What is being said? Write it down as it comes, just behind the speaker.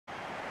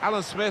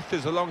Alan Smith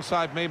is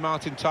alongside me,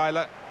 Martin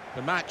Tyler.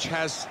 The match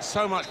has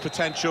so much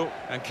potential,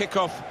 and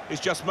kick-off is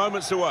just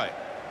moments away.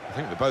 I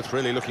think we're both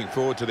really looking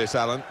forward to this,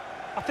 Alan.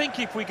 I think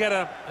if we get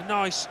a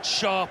nice,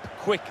 sharp,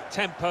 quick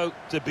tempo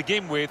to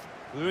begin with,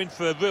 we're in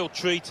for a real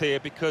treat here,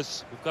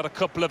 because we've got a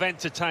couple of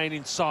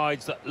entertaining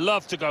sides that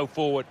love to go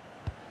forward.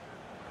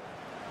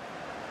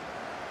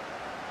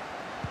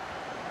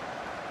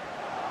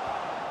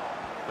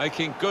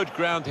 Making good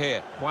ground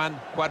here, Juan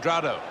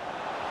Cuadrado.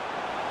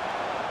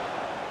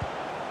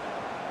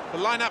 The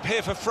lineup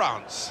here for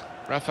France.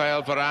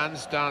 Raphael Varane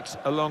starts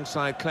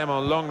alongside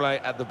Clément Lenglet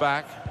at the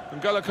back.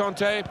 N'Golo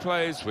Kanté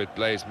plays with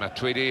Blaise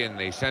Matuidi in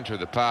the centre of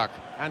the park.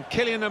 And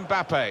Kylian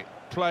Mbappe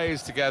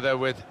plays together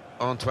with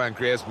Antoine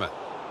Griezmann.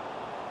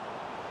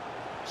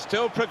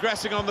 Still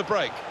progressing on the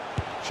break.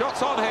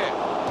 Shots on here.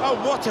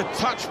 Oh, what a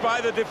touch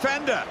by the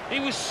defender. He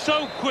was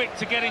so quick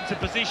to get into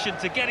position,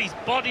 to get his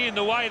body in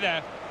the way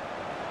there.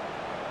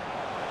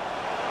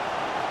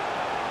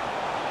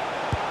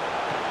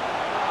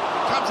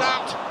 Comes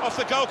out off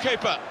the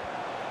goalkeeper.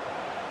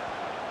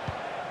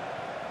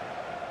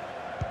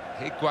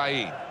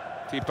 Higuain,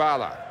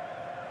 Dybala.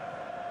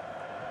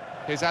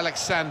 Here's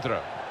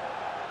Alexandro.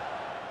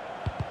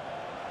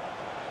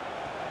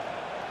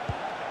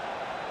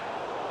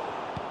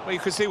 Well, you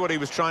could see what he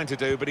was trying to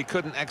do, but he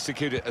couldn't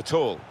execute it at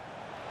all.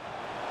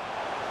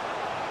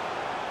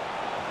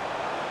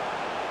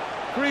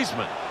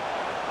 Griezmann.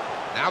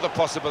 Now the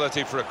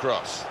possibility for a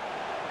cross.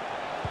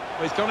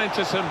 Well, he's gone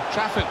into some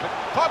traffic, but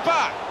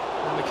Pogba!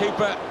 And the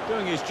keeper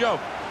doing his job.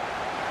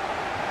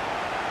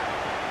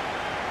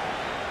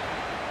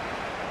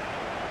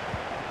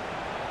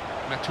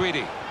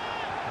 Matuidi.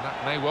 And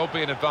that may well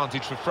be an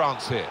advantage for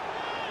France here.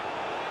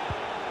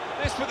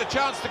 This with a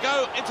chance to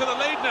go into the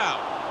lead now.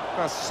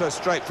 That's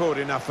straightforward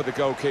enough for the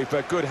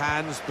goalkeeper. Good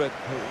hands, but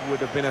it would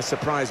have been a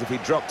surprise if he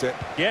dropped it.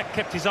 Yeah,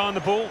 kept his eye on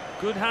the ball.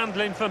 Good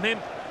handling from him.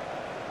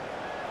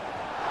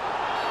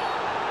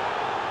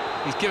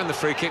 He's given the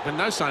free kick, but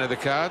no sign of the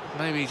card.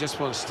 Maybe he just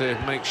wants to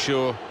make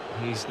sure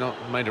he's not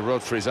made a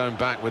rod for his own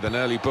back with an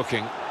early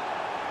booking.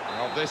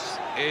 Well, this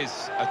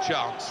is a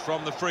chance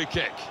from the free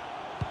kick.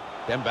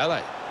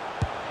 Dembele.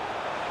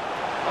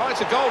 Oh,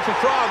 it's a goal for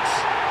France.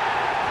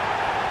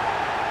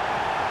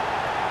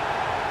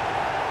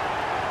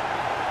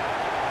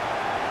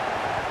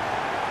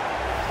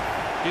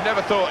 You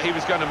never thought he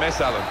was going to miss,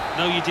 Alan.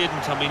 No, you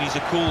didn't. I mean, he's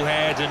a cool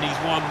head, and he's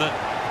one that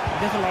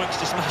never likes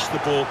to smash the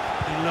ball.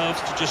 He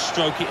loves to just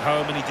stroke it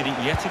home, and he did it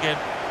yet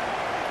again.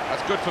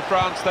 That's good for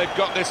France. They've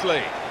got this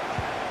lead.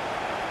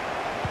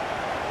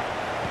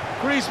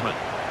 Griezmann.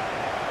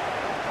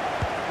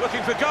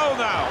 Looking for goal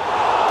now.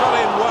 Got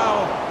in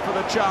well for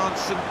the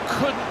chance and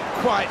couldn't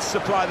quite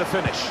supply the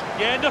finish.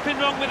 Yeah, nothing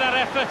wrong with that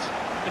effort.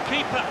 The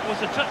keeper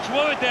was a touch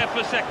worried there for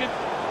a second.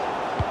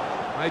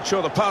 Made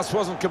sure the pass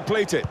wasn't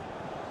completed.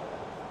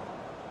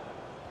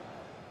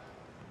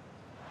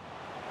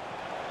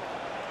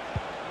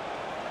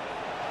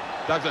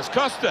 Douglas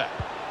Costa.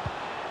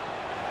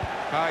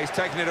 He's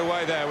taken it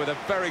away there with a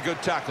very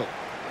good tackle.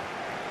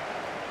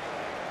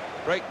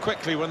 Break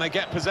quickly when they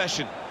get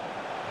possession.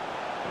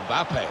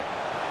 Mbappe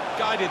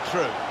guided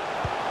through.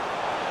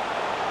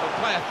 The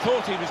player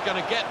thought he was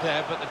going to get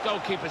there, but the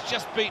goalkeeper's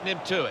just beaten him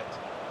to it.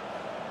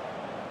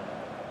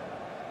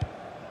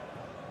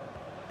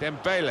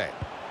 Dembele.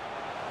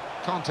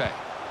 Kanté.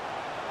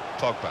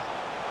 Pogba.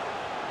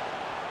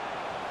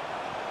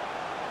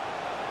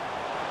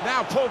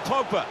 Now Paul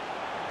Pogba.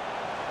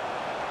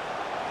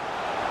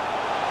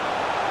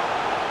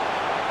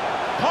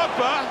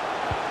 Pogba!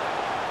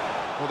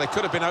 Well, they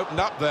could have been opened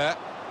up there,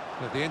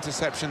 but the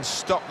interception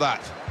stopped that.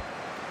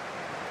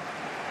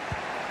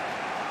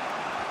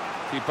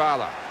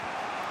 Dybala.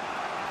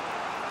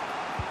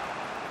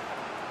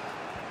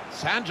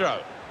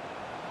 Sandro.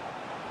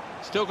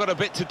 Still got a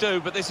bit to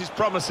do, but this is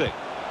promising.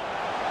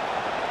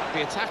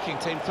 The attacking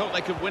team thought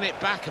they could win it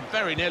back and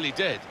very nearly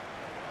did.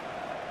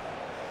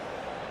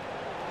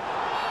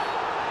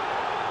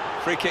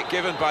 Free kick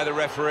given by the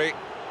referee.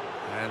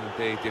 And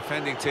the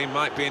defending team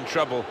might be in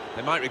trouble.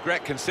 They might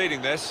regret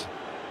conceding this.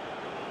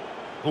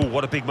 Oh,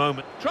 what a big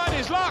moment. Tried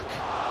his luck.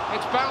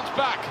 It's bounced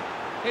back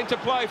into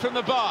play from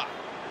the bar.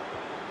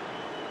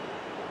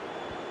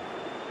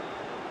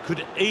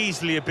 Could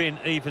easily have been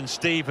even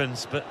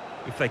Stevens, but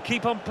if they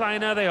keep on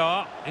playing how they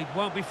are, it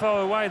won't be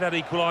far away, that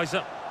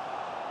equaliser.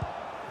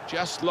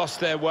 Just lost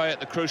their way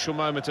at the crucial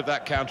moment of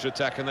that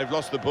counter-attack, and they've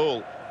lost the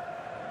ball.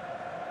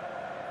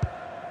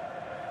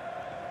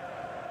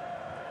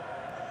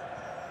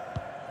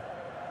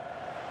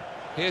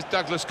 Here's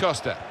Douglas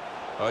Costa.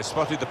 Oh, he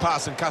spotted the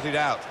pass and cut it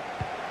out.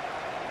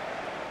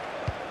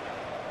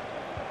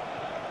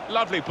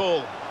 Lovely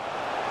ball.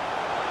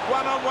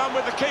 One-on-one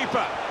with the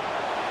keeper.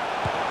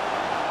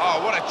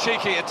 Oh, what a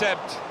cheeky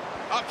attempt.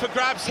 Up for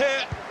grabs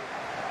here.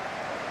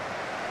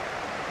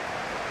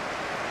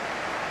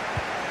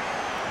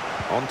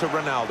 On to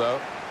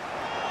Ronaldo.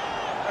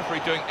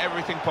 Referee doing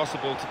everything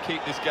possible to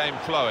keep this game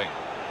flowing.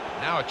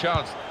 Now a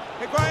chance.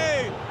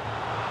 Higuain!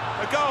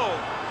 A goal.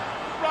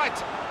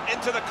 Right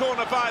into the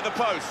corner by the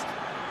post.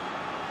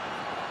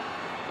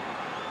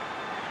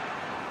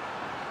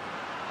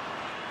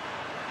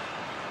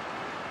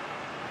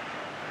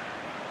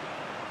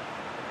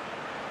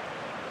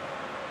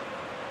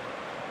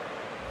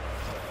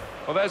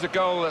 Well, there's a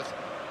goal that's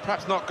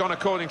perhaps not gone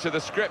according to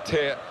the script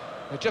here.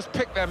 They just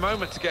picked their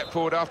moment to get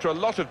forward after a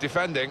lot of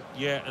defending.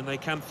 Yeah, and they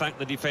can thank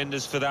the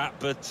defenders for that,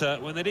 but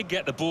when they did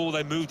get the ball,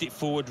 they moved it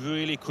forward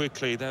really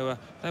quickly. They were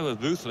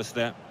ruthless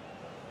there.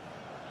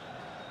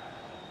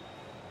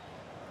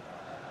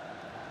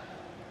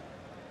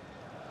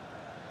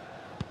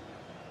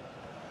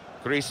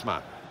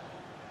 Griezmann.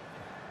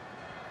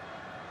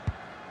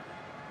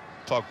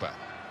 Pogba.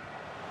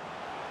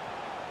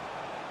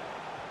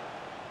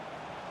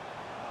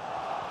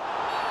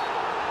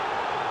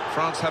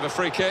 France have a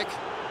free kick.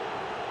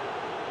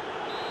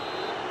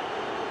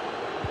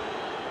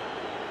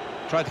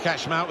 Tried to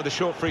catch him out with a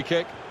short free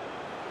kick.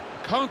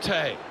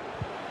 Conte.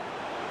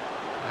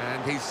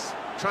 And he's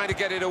trying to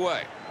get it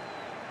away.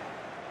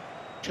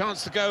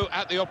 Chance to go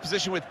at the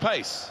opposition with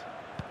pace.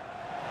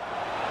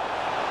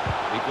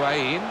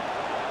 Higuain.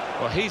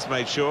 Well, he's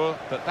made sure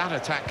that that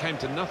attack came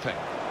to nothing.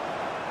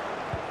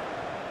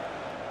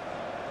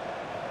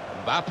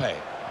 Mbappe.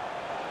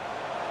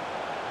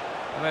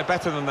 And they're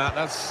better than that.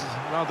 That's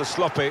rather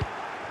sloppy.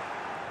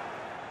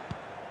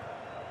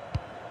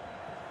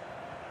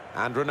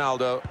 And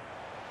Ronaldo.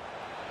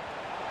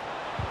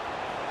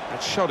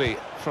 That's shoddy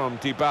from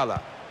Dybala.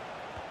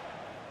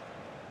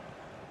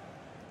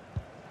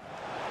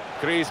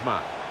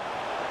 Griezmann.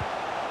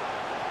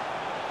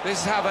 This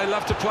is how they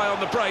love to play on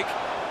the break.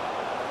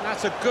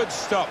 That's a good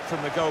stop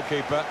from the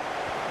goalkeeper.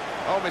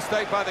 Oh,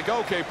 mistake by the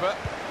goalkeeper.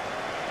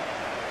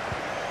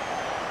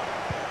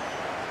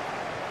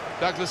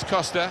 Douglas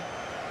Costa.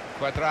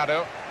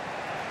 Cuadrado.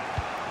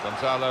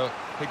 Gonzalo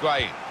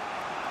Higuain.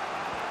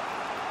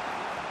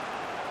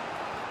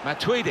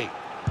 Matuidi.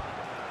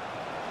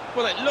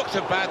 Well, it looked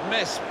a bad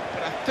miss,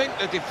 but I think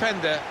the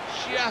defender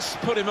just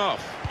put him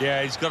off.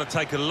 Yeah, he's got to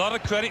take a lot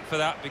of credit for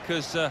that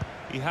because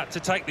he had to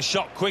take the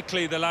shot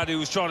quickly, the lad who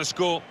was trying to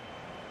score.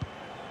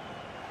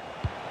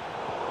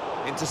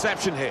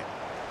 Interception here.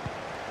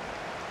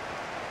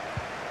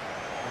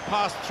 The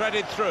pass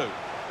threaded through.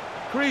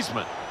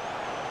 Griezmann.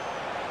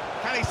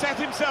 Can he set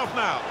himself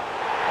now?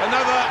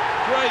 Another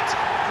great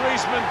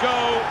Griezmann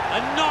goal.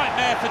 A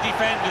nightmare for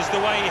defenders, the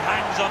way he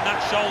hangs on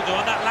that shoulder,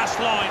 on that last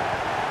line.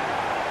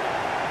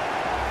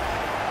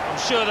 I'm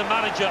sure the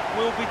manager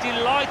will be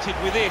delighted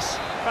with this.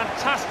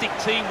 Fantastic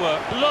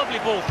teamwork, lovely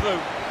ball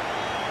through.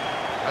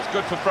 That's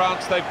good for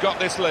France, they've got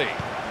this lead.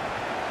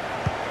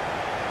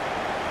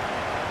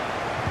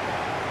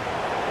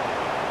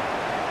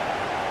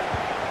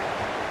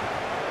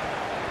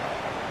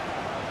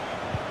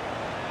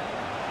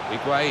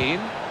 Higuain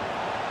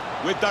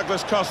with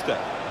Douglas Costa.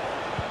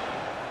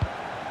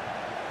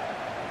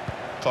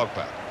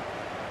 Pogba.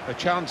 A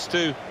chance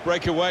to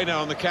break away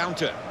now on the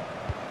counter.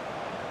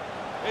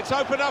 It's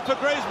opened up for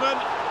Griezmann.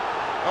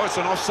 Oh, it's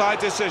an offside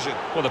decision.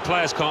 Well, the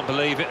players can't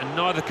believe it, and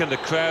neither can the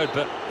crowd,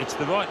 but it's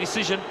the right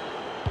decision.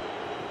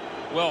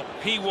 Well,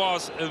 he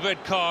was a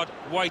red card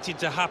waiting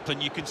to happen.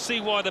 You can see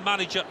why the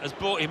manager has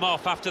brought him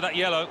off after that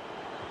yellow.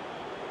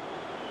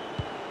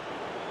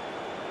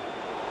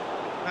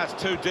 That's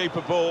too deep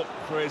a ball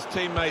for his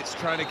teammates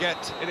trying to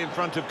get it in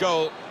front of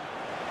goal.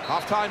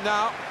 Half-time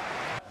now.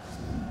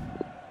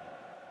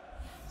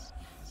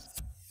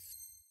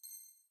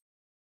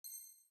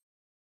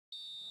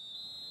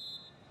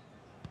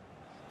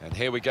 And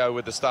here we go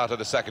with the start of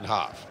the second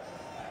half.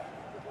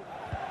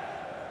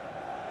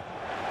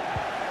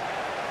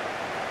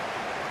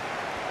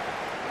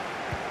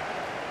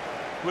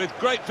 With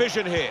great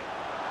vision here.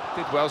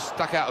 Did well,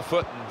 stuck out a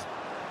foot and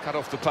cut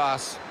off the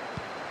pass.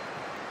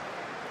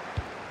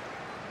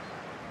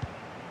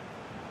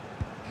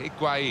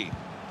 Higuain,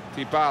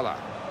 Dybala.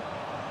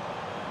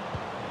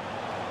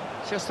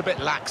 Just a bit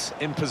lax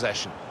in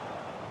possession.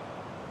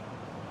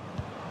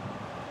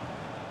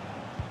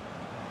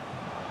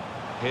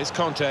 Here's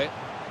Conte.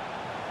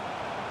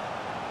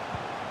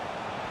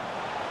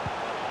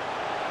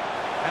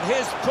 And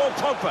here's Paul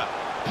Pogba.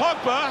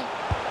 Pogba!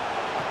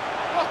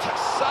 What a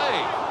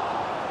save!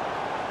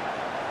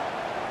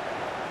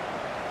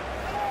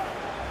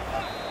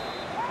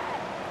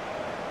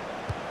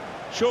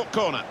 Short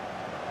corner.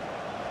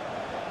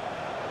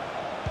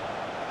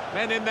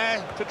 Men in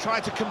there to try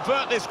to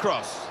convert this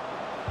cross.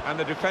 And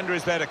the defender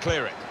is there to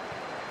clear it.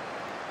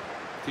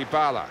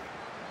 Dybala.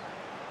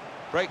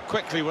 Break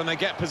quickly when they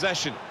get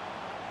possession.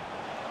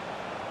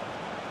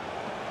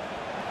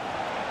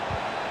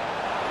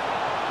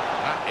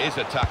 That is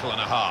a tackle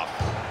and a half.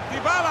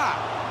 Dybala!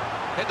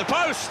 Hit the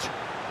post!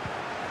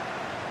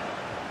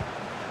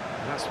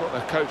 And that's what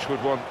the coach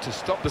would want, to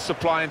stop the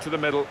supply into the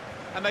middle.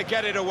 And they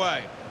get it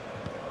away.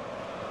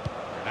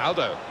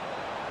 Ronaldo.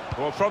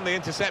 Well, from the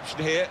interception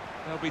here,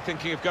 they'll be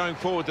thinking of going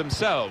forward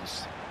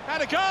themselves.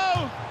 Had a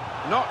go!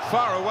 Not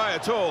far away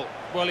at all.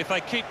 Well, if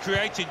they keep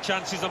creating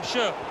chances, I'm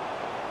sure.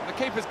 The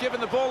keeper's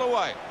given the ball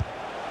away.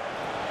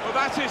 Well,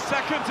 that's his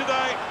second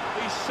today.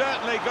 He's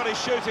certainly got his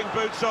shooting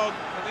boots on,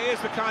 and he is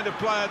the kind of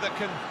player that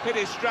can hit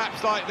his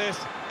straps like this.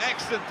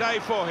 Excellent day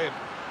for him.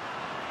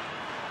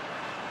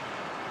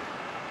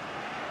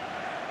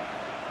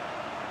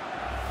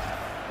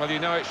 Well, you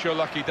know it's your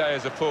lucky day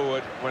as a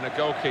forward when a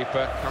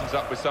goalkeeper comes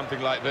up with something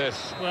like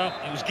this. Well,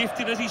 it was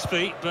gifted at his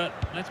feet, but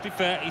let's be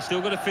fair, he's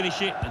still got to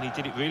finish it, and he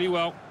did it really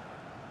well.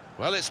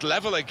 Well, it's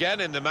level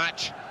again in the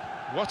match.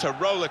 What a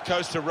roller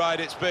coaster ride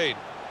it's been.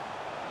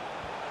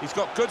 He's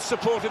got good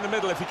support in the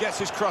middle if he gets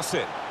his cross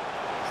in.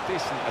 It's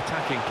decent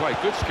attacking play,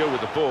 good skill with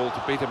the ball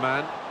to beat a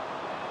man.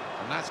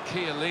 And that's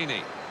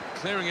Chiellini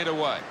clearing it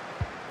away.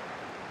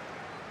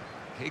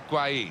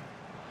 Higuain.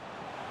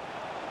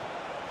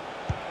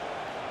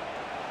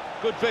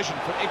 Good vision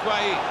from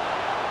Higuain.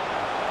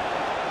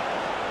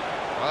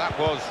 Well, that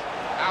was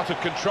out of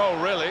control,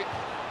 really.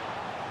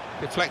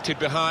 Deflected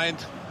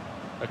behind.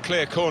 A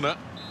clear corner.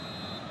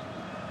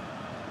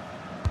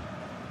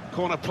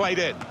 Corner played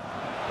in.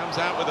 Comes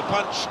out with a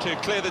punch to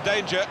clear the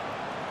danger.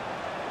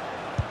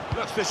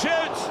 Looks to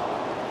shoot.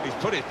 He's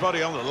put his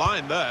body on the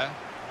line there.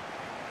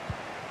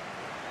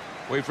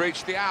 We've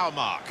reached the hour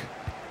mark.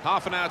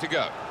 Half an hour to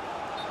go.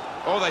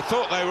 Oh, they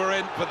thought they were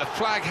in, but the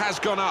flag has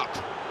gone up.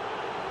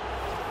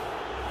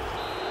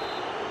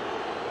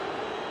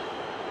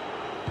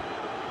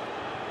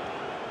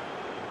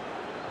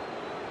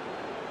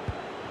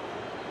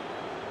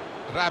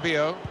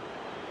 Rabiot.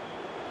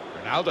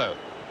 Ronaldo.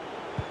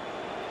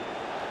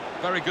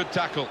 Very good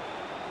tackle.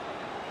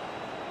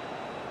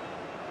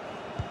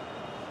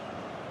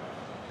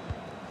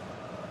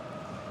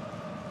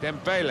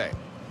 Dembele.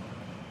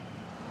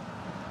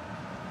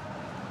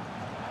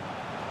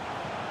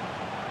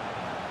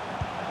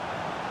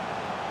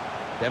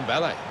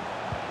 Dembele.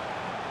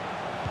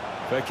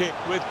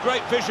 Fekir. With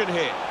great vision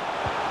here.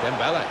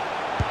 Dembele.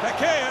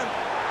 Fekir.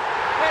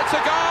 It's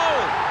a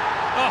goal!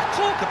 Oh,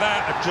 talk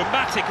about a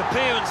dramatic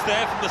appearance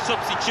there from the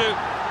substitute.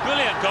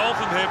 Brilliant goal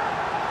from him.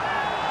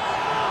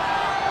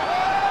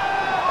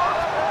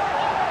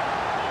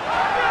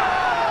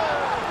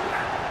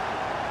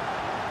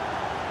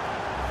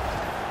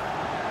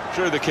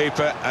 Through the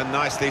keeper and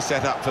nicely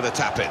set up for the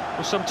tap-in.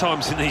 Well,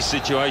 sometimes in these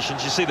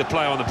situations you see the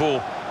player on the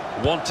ball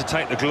want to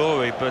take the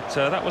glory, but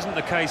that wasn't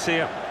the case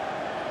here.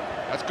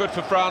 That's good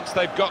for France,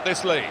 they've got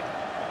this lead.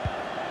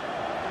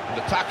 And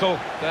the tackle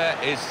there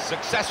is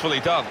successfully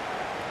done.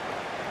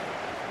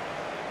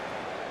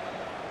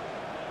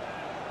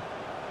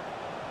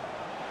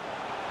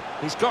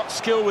 He's got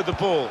skill with the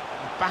ball,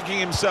 backing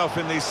himself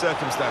in these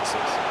circumstances.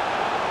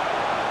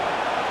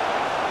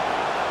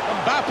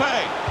 Mbappe!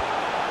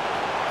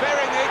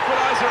 Fearing the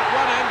equaliser at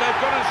one end,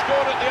 they've gone and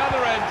scored at the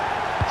other end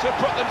to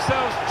put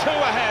themselves 2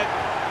 ahead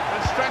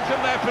and strengthen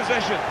their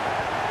position.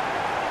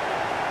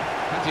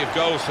 Plenty of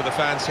goals for the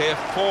fans here,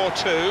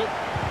 4-2.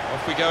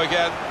 Off we go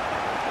again.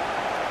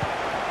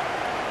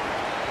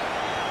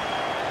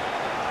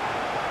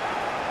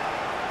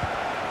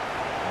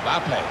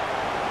 Mbappe.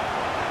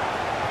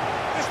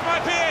 This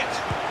might be it.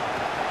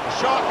 The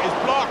shot is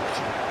blocked.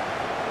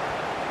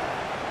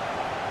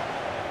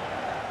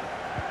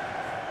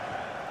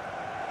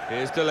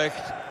 Here's De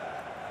Ligt.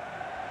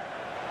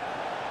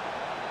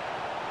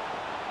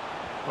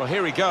 Well,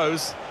 here he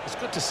goes. It's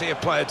good to see a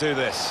player do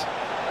this.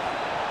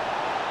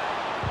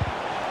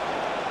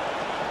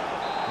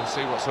 We'll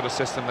see what sort of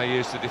system they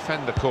use to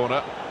defend the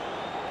corner.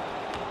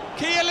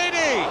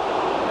 Chiellini!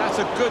 That's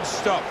a good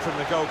stop from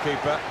the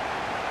goalkeeper.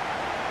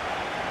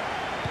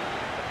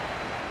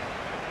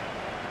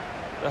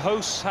 The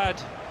hosts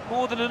had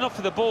more than enough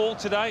of the ball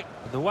today.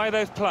 And the way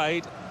they've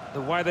played,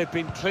 the way they've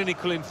been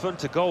clinical in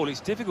front of goal,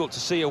 it's difficult to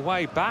see a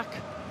way back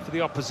for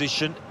the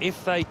opposition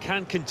if they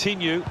can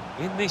continue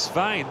in this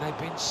vein. They've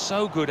been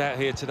so good out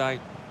here today.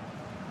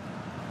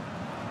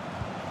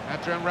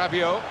 Adrien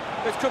Rabiot.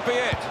 This could be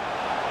it.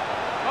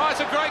 Oh, it's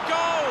a great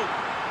goal!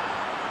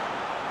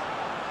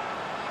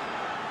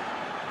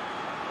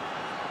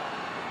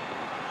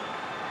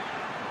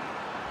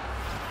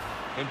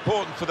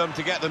 Important for them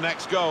to get the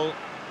next goal,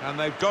 and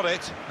they've got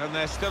it, and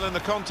they're still in the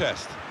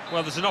contest.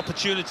 Well, there's an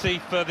opportunity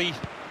for the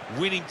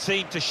winning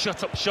team to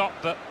shut up shop,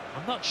 but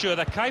I'm not sure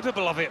they're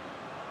capable of it.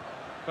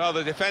 Well,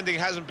 the defending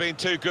hasn't been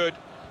too good,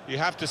 you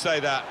have to say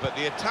that, but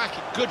the attack,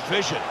 good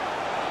vision.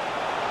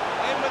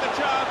 In with a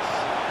chance.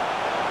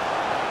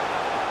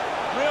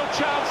 Real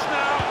chance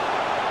now.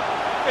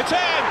 It's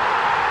in!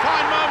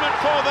 Fine moment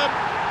for them.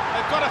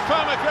 They've got a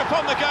firmer grip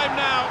on the game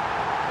now.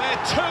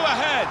 They're 2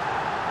 ahead.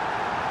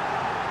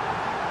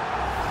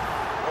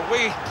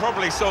 We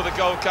probably saw the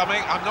goal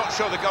coming. I'm not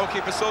sure the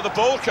goalkeeper saw the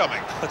ball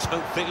coming. I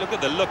don't think, look at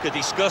the look of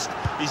disgust.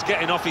 He's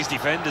getting off his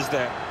defenders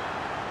there.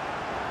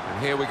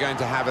 And here we're going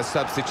to have a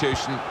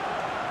substitution,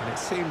 and it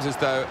seems as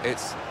though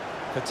it's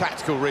for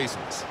tactical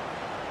reasons.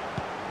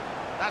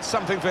 That's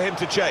something for him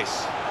to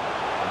chase.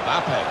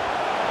 Mbappe.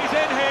 He's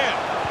in here.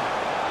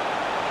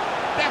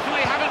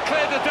 Definitely haven't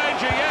cleared the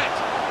danger yet.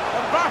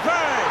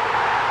 Mbappe!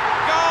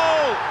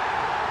 Goal!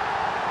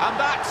 And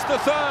that's the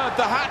third,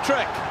 the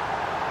hat-trick.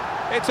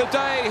 It's a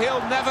day he'll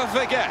never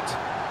forget.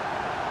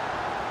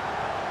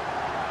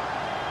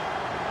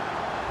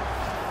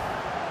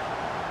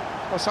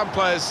 Well, some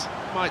players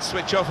might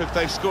switch off if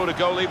they've scored a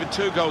goal, even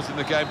 2 goals in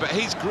the game, but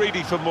he's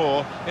greedy for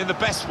more, in the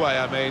best way,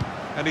 I mean,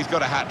 and he's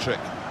got a hat-trick.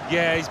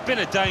 Yeah, he's been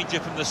a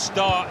danger from the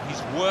start.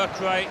 His work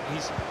rate,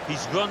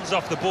 his runs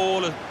off the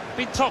ball have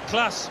been top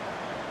class.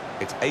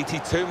 It's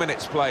 82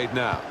 minutes played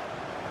now.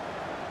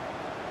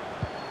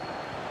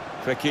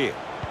 Fekir.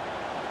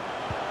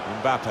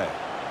 Mbappe.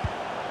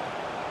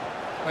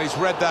 Well, he's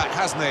read that,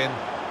 hasn't he,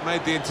 and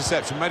made the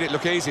interception, made it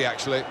look easy,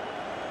 actually.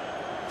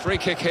 Free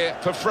kick here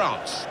for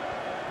France.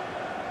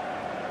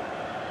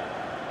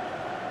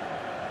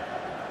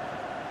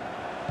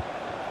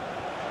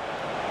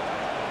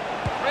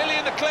 Really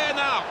in the clear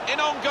now, in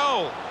on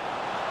goal.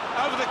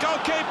 Over the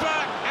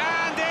goalkeeper,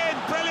 and in,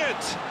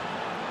 brilliant!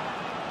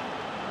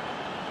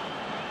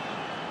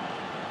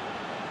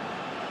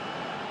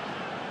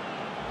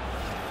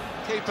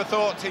 Keeper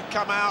thought he'd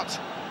come out,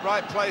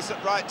 right place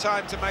at right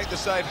time to make the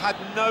save, had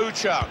no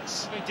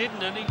chance. He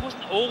didn't, and he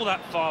wasn't all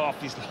that far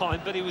off his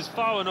line, but he was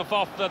far enough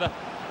off for the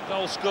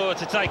goal scorer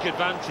to take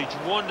advantage.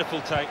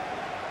 Wonderful take.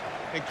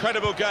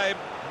 Incredible game,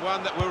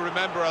 one that we'll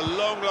remember a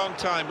long, long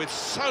time with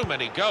so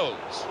many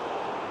goals.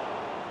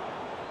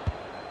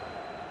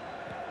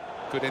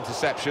 Good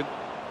interception.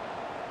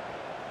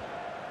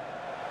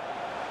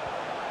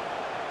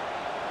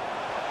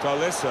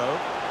 Tolisso.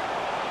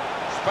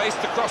 Spaced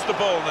across the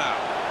ball now.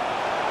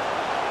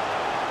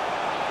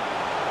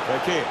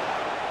 Fekir.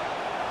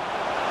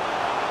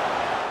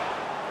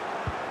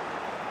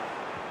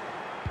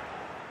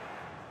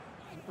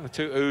 The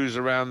two oohs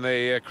around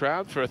the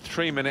crowd for a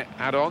 3-minute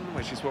add-on,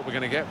 which is what we're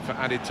going to get for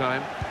added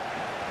time.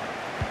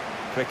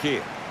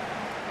 Fekir.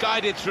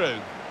 Guided through.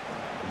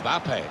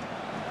 Mbappe.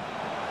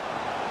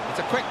 It's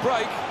a quick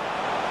break.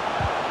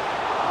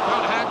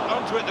 Can't hang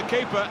onto it, the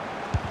keeper.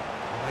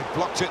 They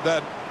blocked it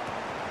then.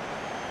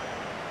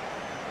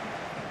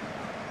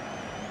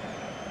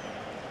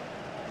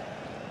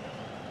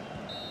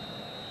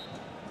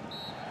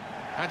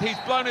 And he's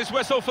blown his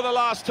whistle for the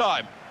last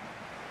time.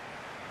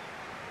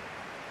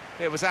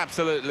 It was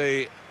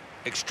absolutely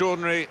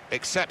extraordinary,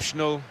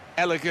 exceptional,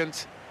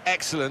 elegant,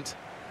 excellent.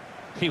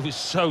 He was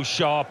so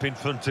sharp in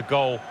front of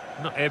goal.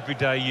 Not every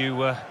day you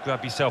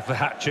grab yourself a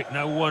hat-trick.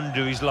 No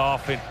wonder he's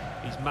laughing.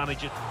 He's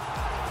managing.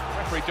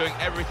 Referee doing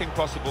everything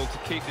possible to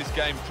keep this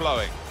game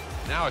flowing.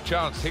 Now a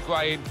chance.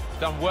 Higuain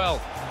done well.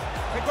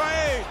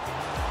 Higuain!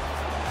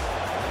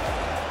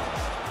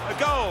 A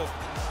goal.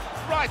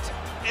 Right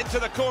into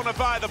the corner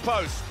via the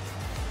post.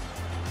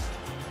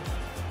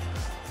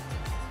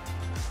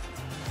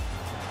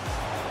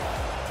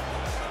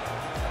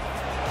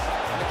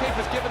 And the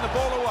keeper's given the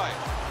ball away.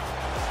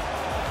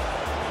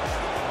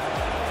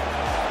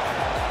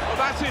 Well,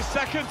 that's his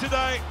second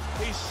today.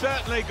 He's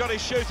certainly got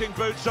his shooting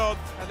boots on,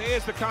 and he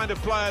is the kind of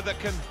player that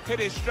can hit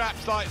his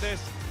straps like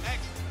this.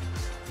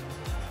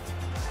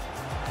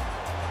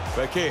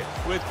 Fekir.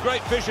 With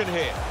great vision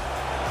here.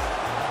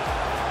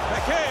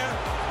 Fekir.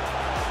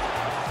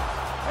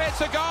 It's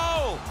a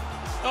goal!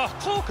 Oh,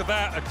 talk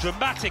about a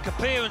dramatic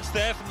appearance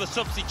there from the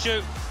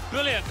substitute.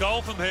 Brilliant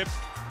goal from him.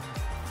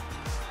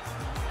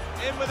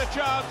 In with a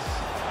chance.